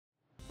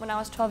When I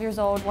was 12 years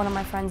old, one of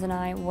my friends and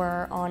I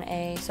were on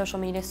a social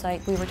media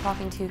site. We were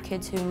talking to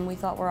kids whom we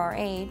thought were our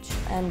age,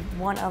 and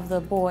one of the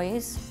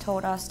boys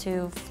told us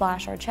to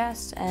flash our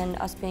chest, and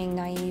us being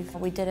naive,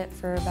 we did it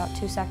for about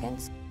 2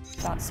 seconds.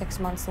 About 6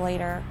 months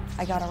later,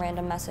 I got a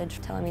random message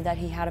telling me that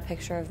he had a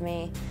picture of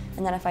me,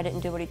 and that if I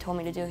didn't do what he told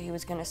me to do, he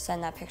was going to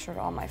send that picture to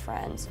all my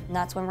friends. And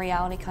that's when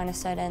reality kind of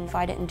set in. If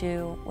I didn't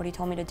do what he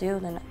told me to do,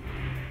 then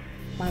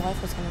my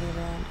life was going to be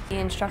ruined. He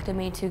instructed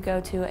me to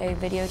go to a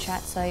video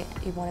chat site.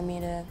 He wanted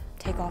me to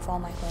take off all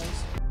my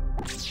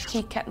clothes.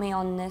 He kept me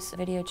on this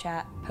video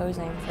chat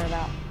posing for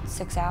about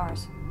 6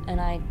 hours.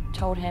 And I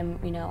told him,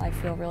 you know, I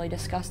feel really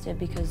disgusted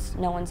because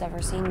no one's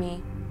ever seen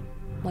me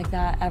like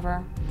that,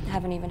 ever. I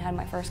haven't even had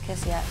my first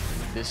kiss yet.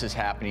 This is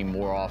happening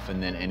more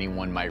often than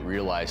anyone might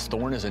realize.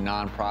 Thorn is a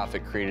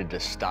nonprofit created to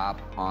stop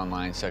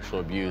online sexual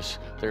abuse.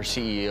 Their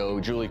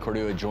CEO, Julie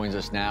Cordua, joins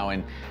us now,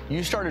 and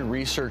you started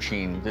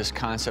researching this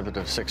concept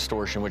of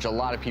sextortion, which a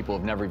lot of people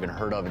have never even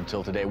heard of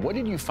until today. What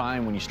did you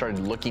find when you started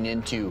looking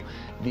into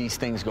these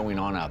things going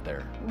on out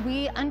there?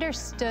 We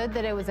understood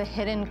that it was a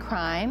hidden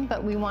crime,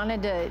 but we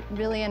wanted to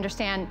really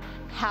understand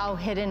how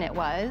hidden it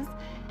was.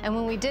 And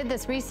when we did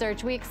this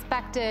research, we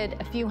expected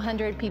a few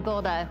hundred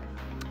people to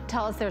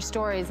tell us their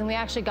stories, and we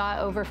actually got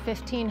over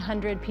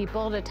 1,500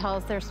 people to tell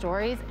us their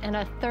stories, and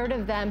a third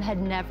of them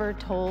had never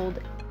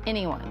told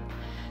anyone.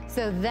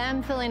 So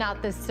them filling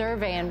out this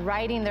survey and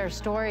writing their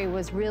story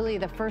was really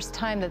the first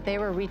time that they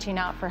were reaching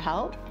out for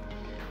help.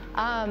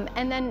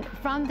 And then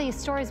from these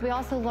stories, we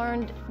also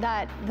learned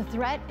that the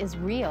threat is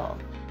real.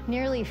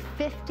 Nearly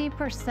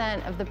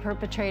 50% of the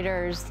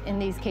perpetrators in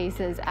these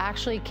cases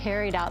actually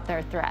carried out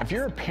their threats. If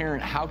you're a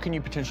parent, how can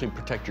you potentially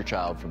protect your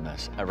child from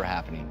this ever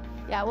happening?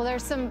 Yeah, well,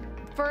 there's some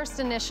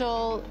first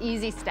initial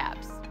easy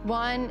steps.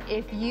 One,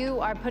 if you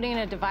are putting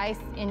a device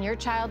in your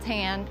child's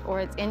hand or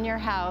it's in your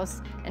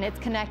house and it's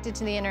connected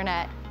to the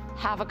internet,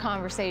 have a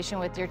conversation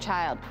with your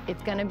child.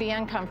 It's going to be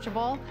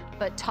uncomfortable,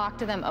 but talk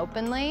to them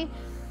openly.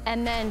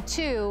 And then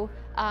two,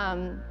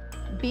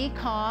 be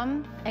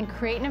calm and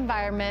create an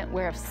environment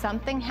where if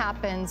something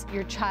happens,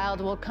 your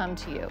child will come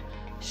to you.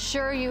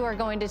 Sure, you are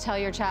going to tell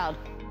your child,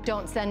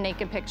 don't send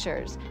naked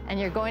pictures, and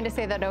you're going to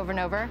say that over and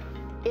over.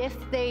 If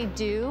they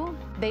do,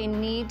 they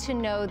need to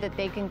know that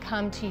they can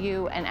come to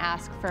you and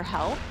ask for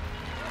help.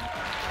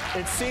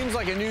 It seems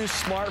like a new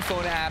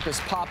smartphone app is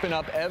popping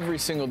up every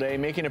single day,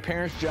 making a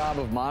parent's job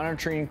of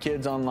monitoring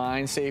kids'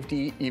 online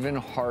safety even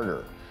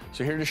harder.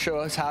 So here to show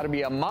us how to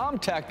be a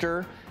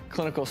mom-tector,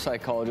 clinical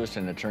psychologist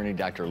and attorney,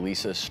 Dr.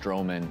 Lisa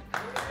Stroman.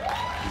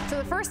 So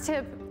the first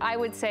tip I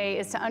would say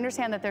is to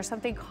understand that there's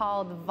something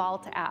called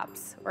vault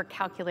apps or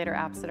calculator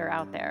apps that are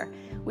out there.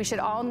 We should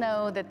all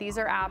know that these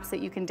are apps that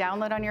you can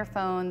download on your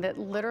phone that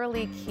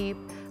literally keep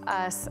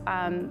us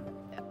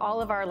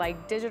all of our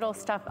digital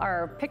stuff,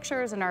 our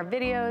pictures and our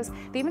videos.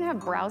 They even have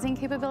browsing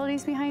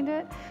capabilities behind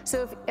it.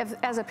 So if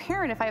as a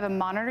parent, if I have a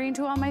monitoring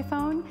tool on my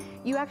phone,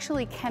 you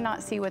actually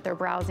cannot see what they're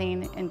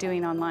browsing and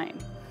doing online.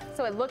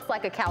 So it looks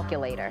like a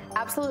calculator.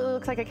 Absolutely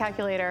looks like a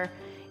calculator.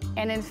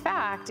 And in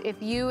fact,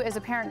 if you as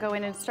a parent go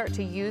in and start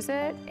to use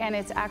it, and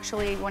it's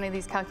actually one of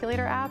these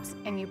calculator apps,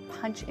 and you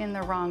punch in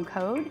the wrong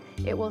code,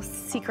 it will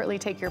secretly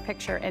take your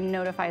picture and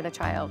notify the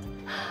child.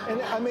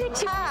 And I mean,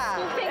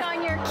 Snooping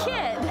on your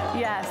kid.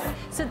 Yes.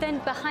 So then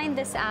behind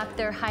this app,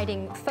 they're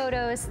hiding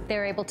photos.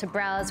 They're able to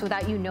browse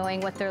without you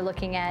knowing what they're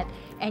looking at,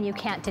 and you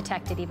can't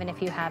detect it even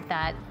if you have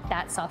that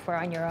software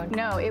on your own.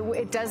 No,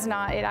 it does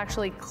not. It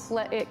actually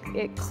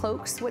it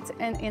cloaks what's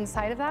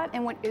inside of that.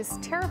 And what is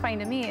terrifying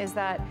to me is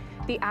that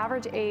the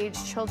average age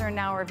children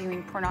now are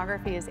viewing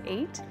pornography is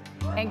 8,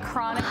 and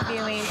chronic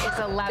viewing is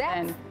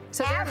 11.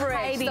 So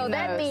average, so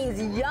that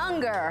means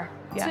younger,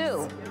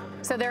 too.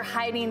 So they're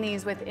hiding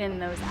these within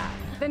those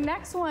apps. The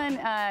next one,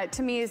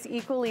 to me, is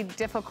equally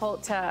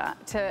difficult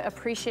to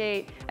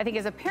appreciate, I think,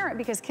 as a parent,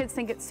 because kids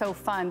think it's so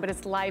fun, but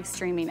it's live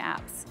streaming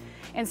apps.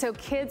 And so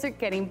kids are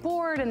getting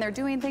bored and they're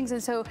doing things,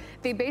 and so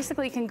they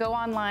basically can go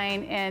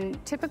online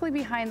and typically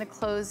behind the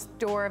closed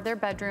door of their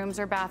bedrooms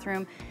or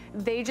bathroom,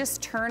 they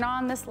just turn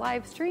on this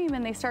live stream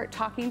and they start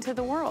talking to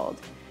the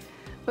world.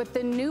 But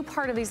the new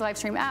part of these live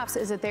stream apps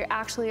is that they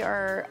actually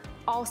are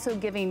also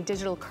giving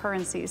digital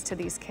currencies to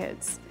these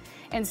kids.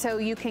 And so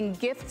you can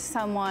gift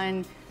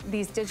someone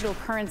these digital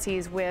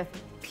currencies with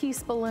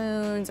peace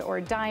balloons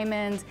or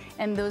diamonds,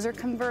 and those are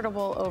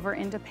convertible over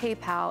into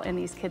PayPal, and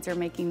these kids are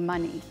making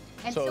money.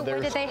 And so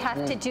what do they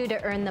have to do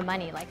to earn the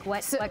money? Like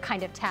what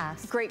kind of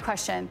tasks? Great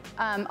question.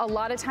 A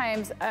lot of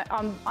times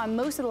on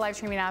most of the live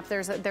streaming apps,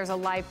 there's a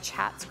live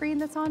chat screen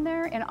that's on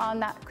there, and on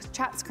that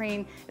chat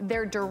screen,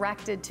 they're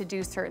directed to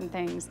do certain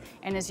things.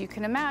 And as you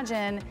can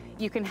imagine,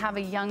 you can have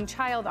a young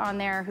child on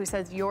there who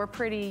says, "You're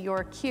pretty,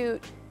 you're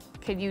cute,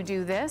 could you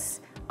do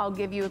this? I'll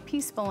give you a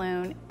peace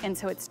balloon." And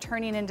so it's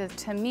turning into,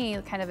 to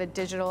me, kind of a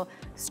digital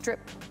strip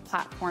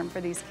platform for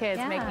these kids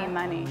making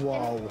money.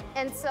 Wow.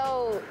 And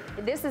so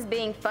this is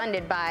being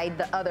funded by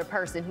the other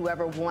person,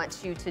 whoever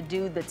wants you to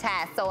do the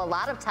task. So a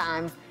lot of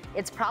times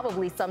it's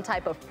probably some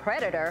type of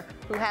predator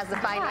who has the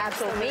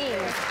financial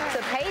means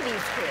to pay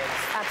these kids.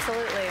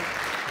 Absolutely.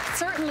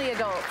 Certainly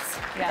adults.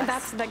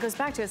 Yes. That goes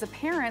back to, as a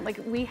parent, like,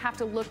 we have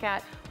to look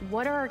at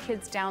what are our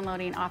kids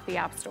downloading off the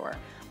App Store.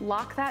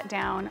 Lock that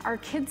down. Our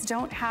kids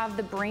don't have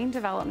the brain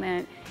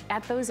development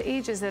at those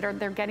ages that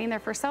they're getting their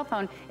first cell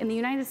phone. In the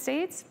United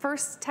States,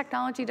 first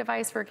technology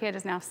device for a kid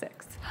is now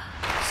 6.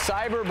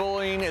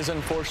 Cyberbullying is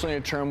unfortunately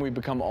a term we've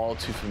become all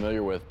too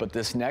familiar with, but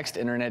this next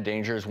internet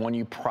danger is one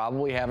you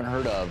probably haven't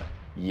heard of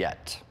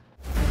yet.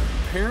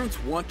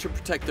 Parents want to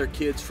protect their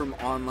kids from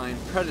online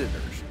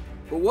predators,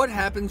 but what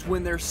happens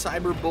when they're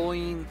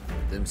cyberbullying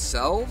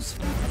themselves?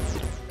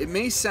 It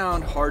may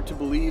sound hard to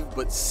believe,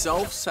 but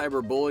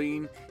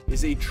self-cyberbullying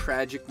is a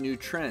tragic new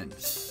trend,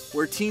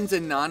 where teens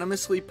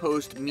anonymously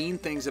post mean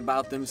things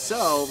about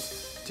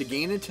themselves to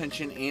gain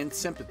attention and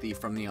sympathy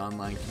from the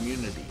online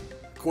community.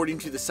 According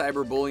to the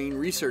Cyberbullying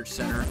Research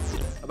Center,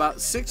 about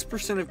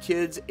 6% of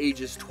kids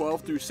ages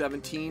 12 through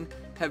 17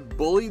 have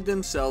bullied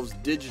themselves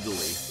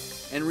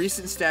digitally, and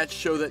recent stats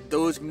show that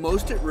those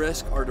most at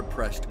risk are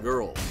depressed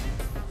girls.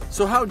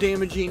 So how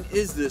damaging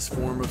is this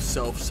form of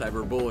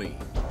self-cyberbullying?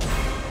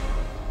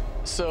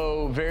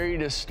 So very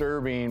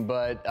disturbing,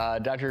 but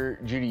Dr.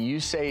 Judy, you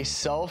say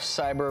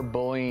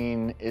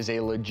self-cyberbullying is a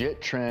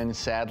legit trend,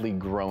 sadly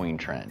growing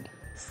trend.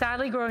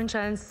 Sadly growing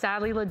trend,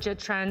 sadly legit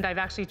trend. I've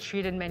actually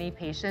treated many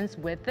patients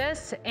with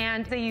this,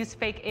 and they use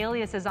fake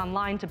aliases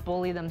online to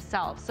bully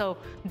themselves. So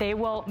they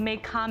will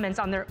make comments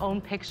on their own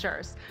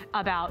pictures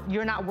about,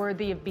 you're not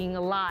worthy of being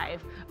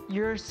alive,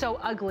 you're so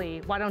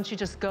ugly, why don't you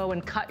just go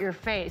and cut your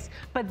face?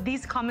 But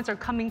these comments are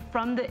coming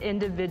from the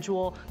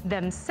individual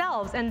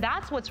themselves, and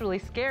that's what's really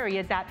scary,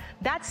 is that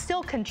that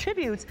still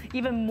contributes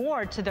even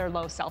more to their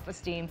low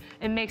self-esteem.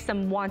 It makes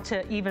them want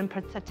to even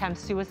attempt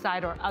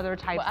suicide or other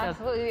types of...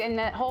 Absolutely, and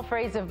that whole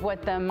phrase of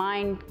what the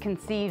mind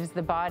conceives,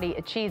 the body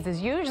achieves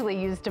is usually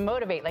used to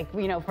motivate, like,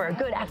 you know, for a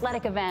good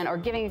athletic event or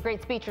giving a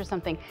great speech or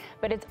something.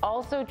 But it's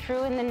also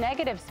true in the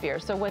negative sphere.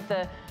 So what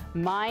the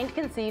mind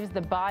conceives,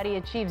 the body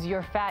achieves.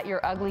 You're fat,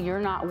 you're ugly, you're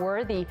not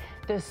worthy.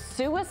 The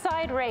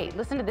suicide rate,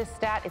 listen to this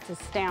stat, it's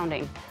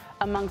astounding.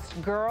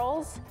 Amongst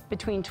girls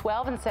between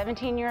 12 and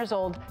 17 years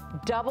old,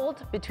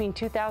 doubled between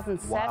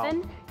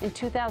 2007 and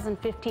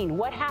 2015.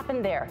 What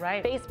happened there?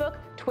 Right. Facebook,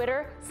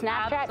 Twitter,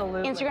 Snapchat,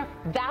 Absolutely. Instagram.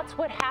 That's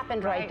what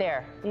happened right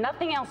there.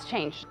 Nothing else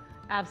changed.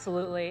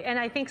 Absolutely. And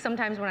I think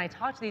sometimes when I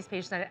talk to these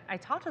patients, I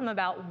talk to them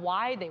about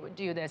why they would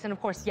do this. And of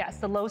course, yes,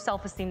 the low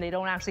self-esteem, they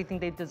don't actually think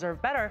they deserve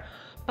better,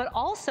 but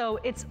also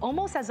it's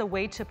almost as a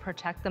way to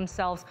protect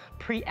themselves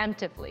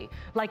preemptively.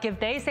 Like if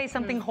they say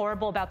something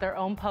horrible about their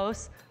own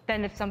posts,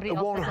 then if somebody else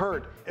It won't does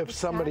hurt if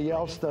somebody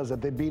else does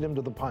it. They beat him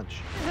to the punch.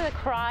 This is a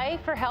cry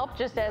for help,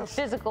 just as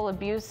physical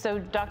abuse. So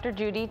Dr.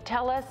 Judy,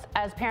 tell us,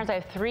 as parents, I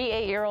have 3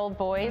 8-year-old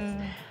boys,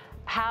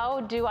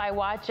 how do I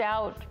watch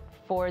out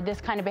for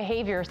this kind of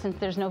behavior since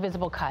there's no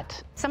visible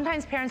cut?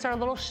 Sometimes parents are a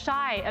little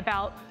shy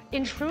about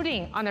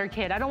intruding on their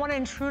kid. I don't want to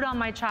intrude on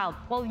my child.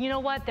 Well, you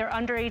know what? They're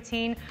under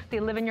 18. They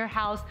live in your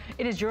house.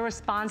 It is your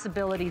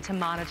responsibility to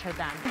monitor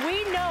them.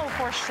 We know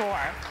for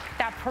sure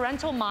that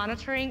parental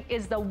monitoring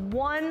is the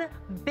one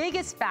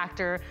biggest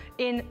factor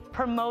in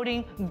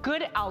promoting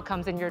good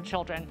outcomes in your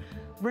children.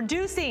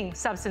 Reducing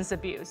substance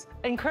abuse,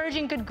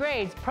 encouraging good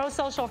grades,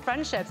 pro-social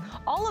friendships,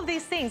 all of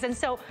these things. And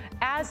so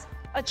as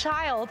a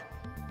child,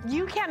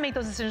 you can't make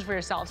those decisions for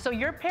yourself. So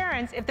your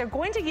parents, if they're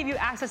going to give you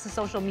access to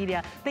social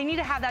media, they need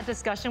to have that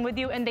discussion with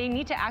you, and they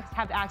need to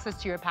have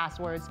access to your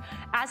passwords.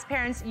 As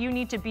parents, you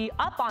need to be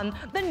up on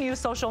the new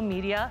social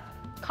media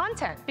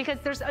content because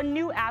there's a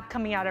new app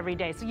coming out every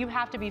day. So you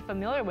have to be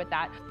familiar with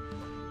that.